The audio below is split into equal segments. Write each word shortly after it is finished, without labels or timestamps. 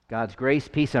God's grace,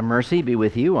 peace, and mercy be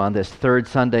with you on this third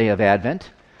Sunday of Advent,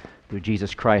 through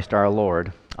Jesus Christ our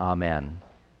Lord. Amen.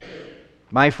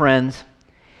 My friends,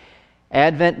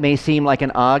 Advent may seem like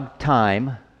an odd time,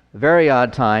 a very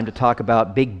odd time to talk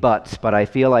about big butts, but I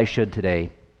feel I should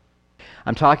today.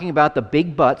 I'm talking about the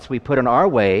big butts we put in our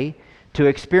way to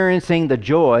experiencing the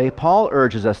joy Paul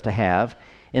urges us to have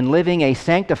in living a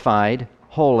sanctified,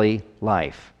 holy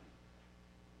life.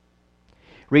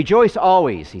 Rejoice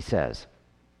always, he says.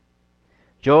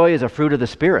 Joy is a fruit of the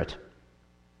Spirit.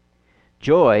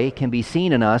 Joy can be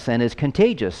seen in us and is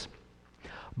contagious.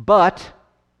 But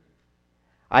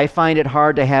I find it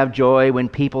hard to have joy when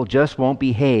people just won't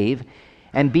behave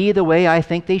and be the way I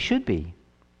think they should be.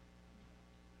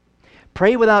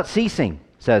 Pray without ceasing,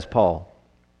 says Paul.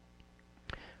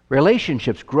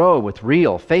 Relationships grow with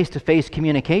real, face-to-face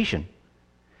communication.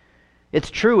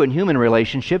 It's true in human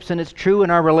relationships, and it's true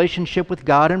in our relationship with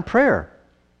God in prayer.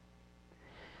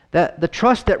 That the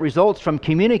trust that results from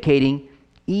communicating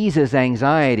eases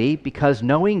anxiety because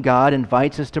knowing God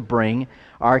invites us to bring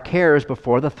our cares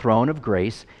before the throne of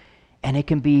grace, and it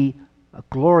can be a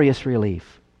glorious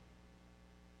relief.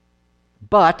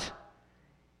 But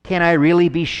can I really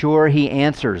be sure He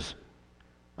answers?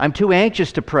 I'm too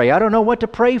anxious to pray. I don't know what to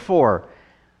pray for.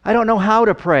 I don't know how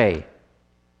to pray.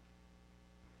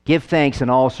 Give thanks in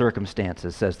all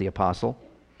circumstances, says the apostle.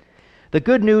 The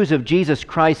good news of Jesus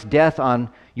Christ's death on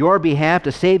your behalf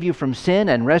to save you from sin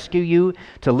and rescue you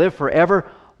to live forever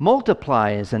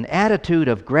multiplies an attitude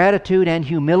of gratitude and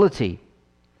humility.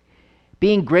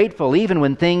 Being grateful even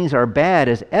when things are bad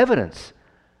is evidence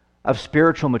of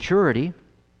spiritual maturity.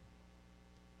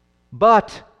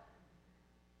 But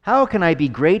how can I be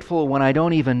grateful when I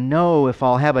don't even know if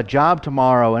I'll have a job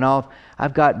tomorrow and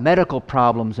I've got medical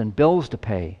problems and bills to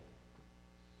pay?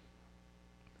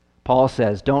 Paul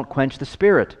says, don't quench the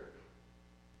Spirit.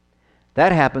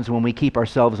 That happens when we keep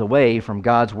ourselves away from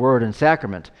God's Word and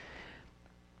sacrament.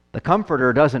 The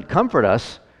Comforter doesn't comfort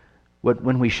us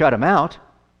when we shut Him out.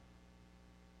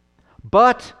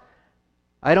 But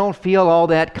I don't feel all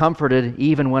that comforted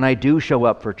even when I do show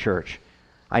up for church.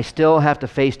 I still have to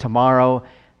face tomorrow,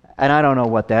 and I don't know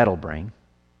what that'll bring.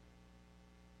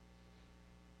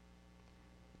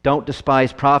 Don't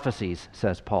despise prophecies,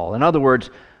 says Paul. In other words,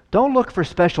 don't look for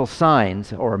special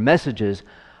signs or messages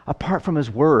apart from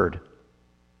His Word.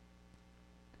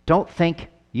 Don't think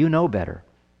you know better.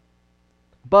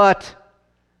 But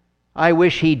I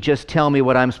wish He'd just tell me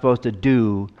what I'm supposed to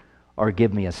do or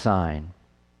give me a sign.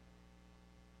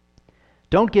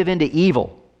 Don't give in to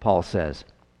evil, Paul says.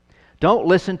 Don't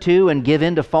listen to and give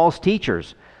in to false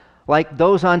teachers, like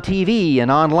those on TV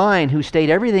and online who state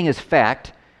everything is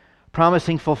fact,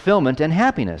 promising fulfillment and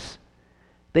happiness.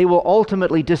 They will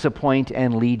ultimately disappoint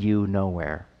and lead you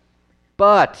nowhere.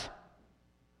 But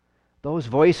those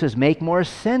voices make more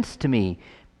sense to me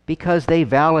because they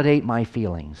validate my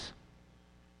feelings.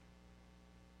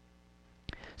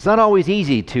 It's not always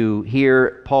easy to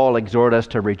hear Paul exhort us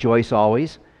to rejoice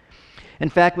always. In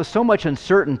fact, with so much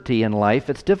uncertainty in life,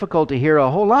 it's difficult to hear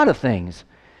a whole lot of things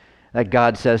that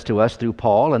God says to us through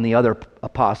Paul and the other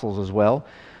apostles as well.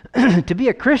 To be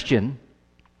a Christian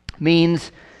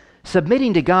means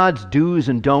submitting to God's do's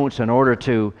and don'ts in order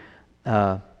to,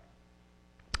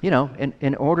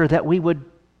 in order that we would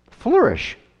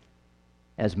flourish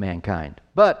as mankind.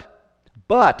 But,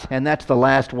 and that's the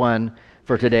last one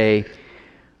for today,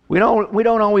 we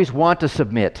don't always want to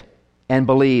submit and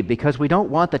believe because we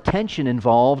don't want the tension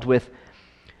involved with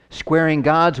squaring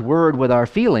God's word with our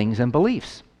feelings and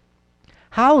beliefs.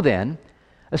 How then,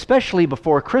 especially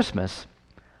before Christmas,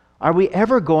 are we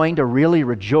ever going to really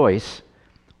rejoice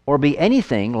or be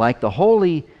anything like the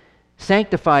holy,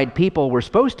 sanctified people we're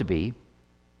supposed to be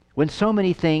when so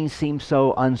many things seem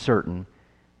so uncertain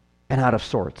and out of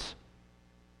sorts?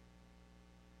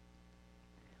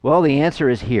 Well, the answer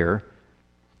is here.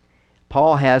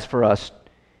 Paul has for us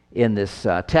in this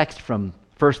text from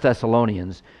 1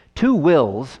 Thessalonians 2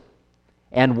 wills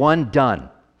and 1 done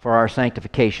for our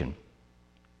sanctification,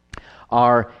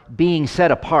 our being set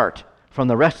apart from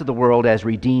the rest of the world as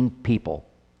redeemed people.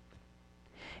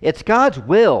 It's God's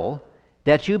will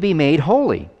that you be made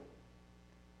holy.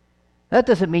 That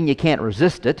doesn't mean you can't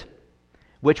resist it,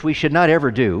 which we should not ever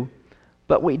do,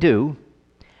 but we do.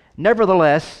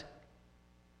 Nevertheless,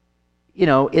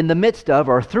 in the midst of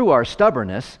or through our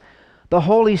stubbornness, the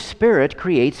Holy Spirit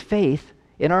creates faith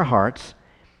in our hearts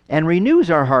and renews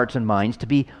our hearts and minds to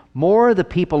be more the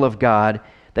people of God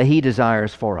that He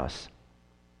desires for us.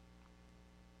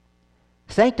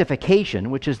 Sanctification,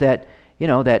 which is that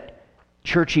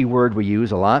churchy word we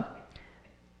use a lot,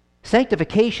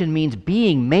 sanctification means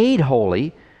being made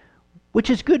holy which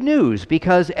is good news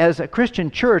because as a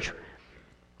Christian church,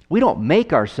 we don't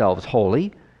make ourselves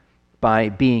holy by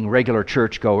being regular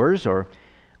churchgoers, or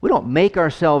we don't make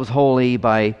ourselves holy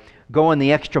by going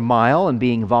the extra mile and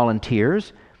being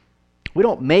volunteers. We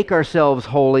don't make ourselves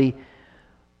holy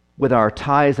with our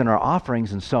tithes and our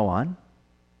offerings and so on.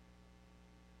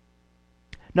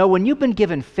 No, when you've been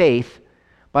given faith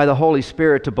by the Holy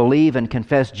Spirit to believe and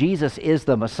confess Jesus is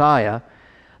the Messiah,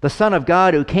 the Son of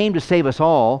God who came to save us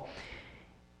all,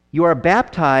 you are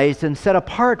baptized and set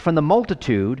apart from the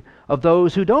multitude of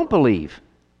those who don't believe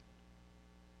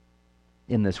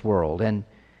in this world. And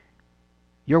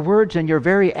your words and your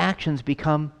very actions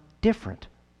become different.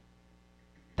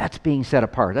 That's being set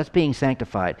apart. That's being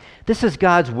sanctified. This is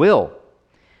God's will.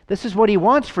 This is what He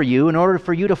wants for you in order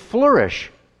for you to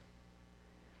flourish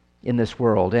in this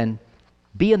world and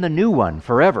be in the new one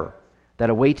forever that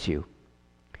awaits you.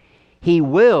 He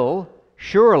will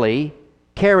surely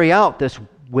carry out this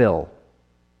will.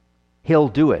 He'll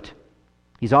do it.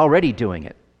 He's already doing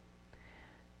it.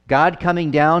 God coming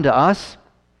down to us,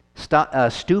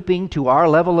 stooping to our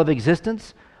level of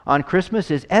existence on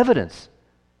Christmas is evidence,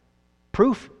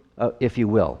 proof, if you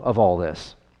will, of all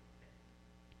this.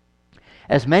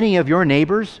 As many of your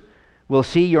neighbors will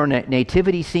see your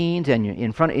nativity scenes and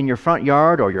in your front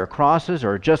yard or your crosses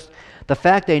or just the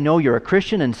fact they know you're a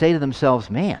Christian and say to themselves,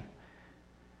 man,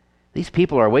 these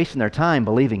people are wasting their time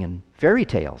believing in fairy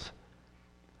tales,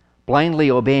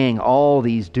 blindly obeying all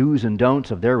these do's and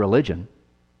don'ts of their religion.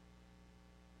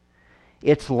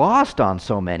 It's lost on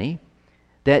so many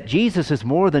that Jesus is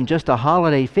more than just a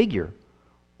holiday figure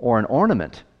or an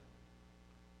ornament.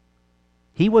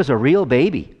 He was a real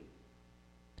baby,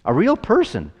 a real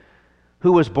person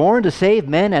who was born to save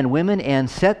men and women and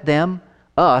set them,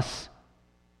 us,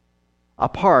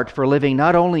 apart for living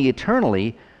not only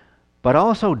eternally, but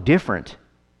also different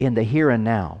in the here and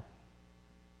now.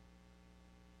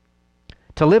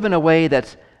 To live in a way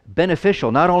that's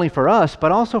beneficial not only for us,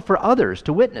 but also for others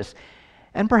to witness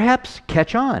and perhaps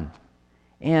catch on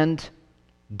and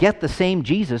get the same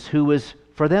Jesus who was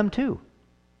for them too.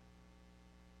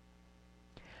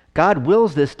 God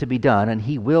wills this to be done, and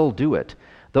He will do it.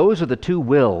 Those are the two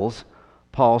wills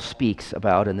Paul speaks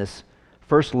about in this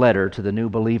first letter to the new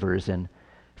believers in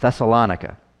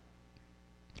Thessalonica.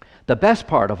 The best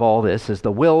part of all this is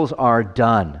the wills are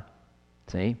done.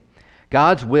 See?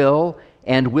 God's will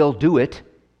and will do it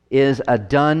is a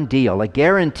done deal, a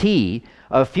guarantee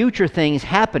of future things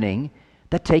happening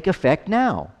that take effect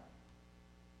now.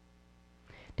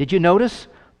 Did you notice?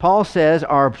 Paul says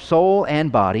our soul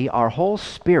and body, our whole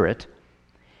spirit,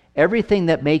 everything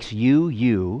that makes you,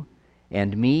 you,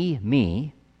 and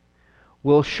me,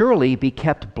 will surely be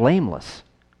kept blameless.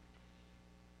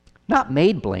 Not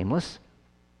made blameless,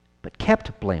 but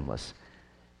kept blameless.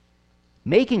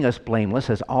 Making us blameless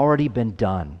has already been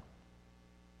done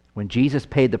when Jesus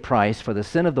paid the price for the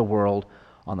sin of the world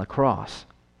on the cross.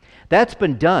 That's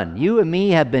been done. You and me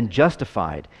have been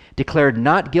justified, declared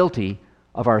not guilty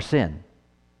of our sin.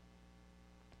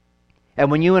 And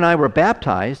when you and I were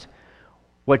baptized,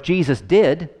 what Jesus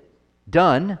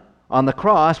done on the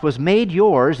cross, was made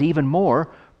yours even more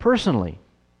personally.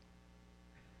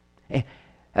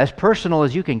 As personal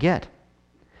as you can get.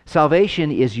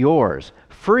 Salvation is yours,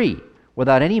 free,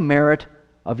 without any merit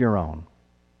of your own.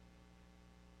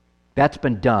 That's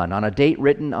been done on a date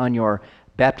written on your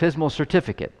baptismal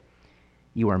certificate.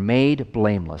 You are made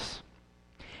blameless.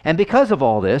 And because of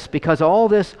all this, because all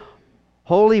this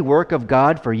holy work of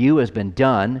God for you has been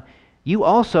done, you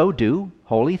also do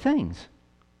holy things.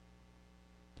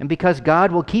 And because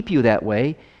God will keep you that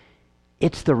way,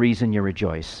 it's the reason you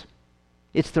rejoice.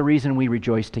 It's the reason we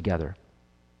rejoice together.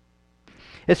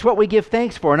 It's what we give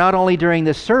thanks for, not only during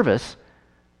this service,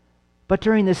 but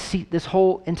during this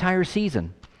whole entire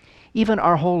season, even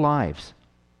our whole lives.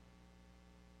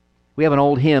 We have an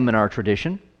old hymn in our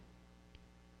tradition,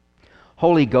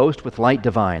 Holy Ghost with light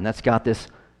divine. It's got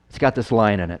this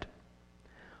line in it.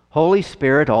 Holy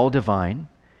Spirit, all divine,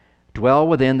 dwell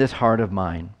within this heart of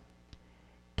mine.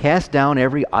 Cast down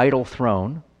every idol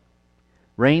throne,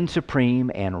 reign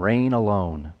supreme and reign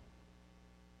alone.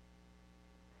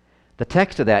 The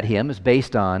text of that hymn is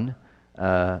based on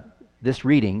this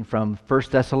reading from 1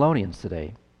 Thessalonians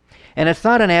today. And it's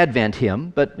not an Advent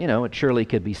hymn, but it surely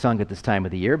could be sung at this time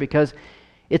of the year because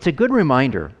it's a good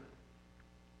reminder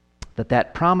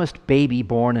that promised baby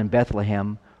born in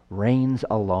Bethlehem reigns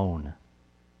alone.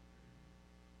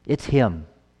 It's Him.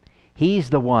 He's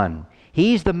the one.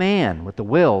 He's the man with the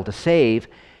will to save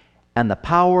and the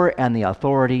power and the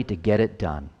authority to get it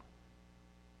done.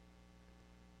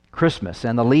 Christmas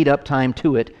and the lead-up time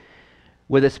to it,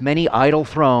 with its many idol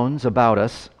thrones about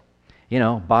us,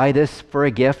 buy this for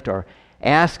a gift, or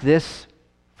ask this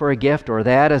for a gift, or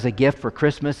that as a gift for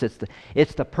Christmas.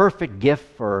 It's the perfect gift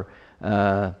for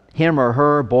him or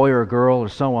her, boy or girl, or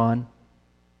so on.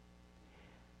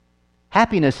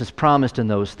 Happiness is promised in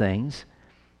those things,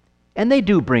 and they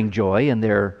do bring joy in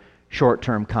their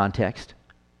short-term context.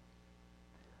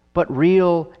 But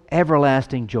real,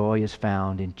 everlasting joy is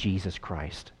found in Jesus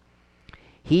Christ.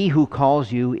 He who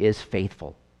calls you is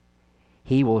faithful.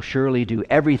 He will surely do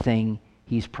everything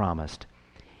He's promised,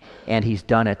 and He's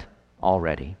done it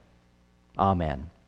already. Amen.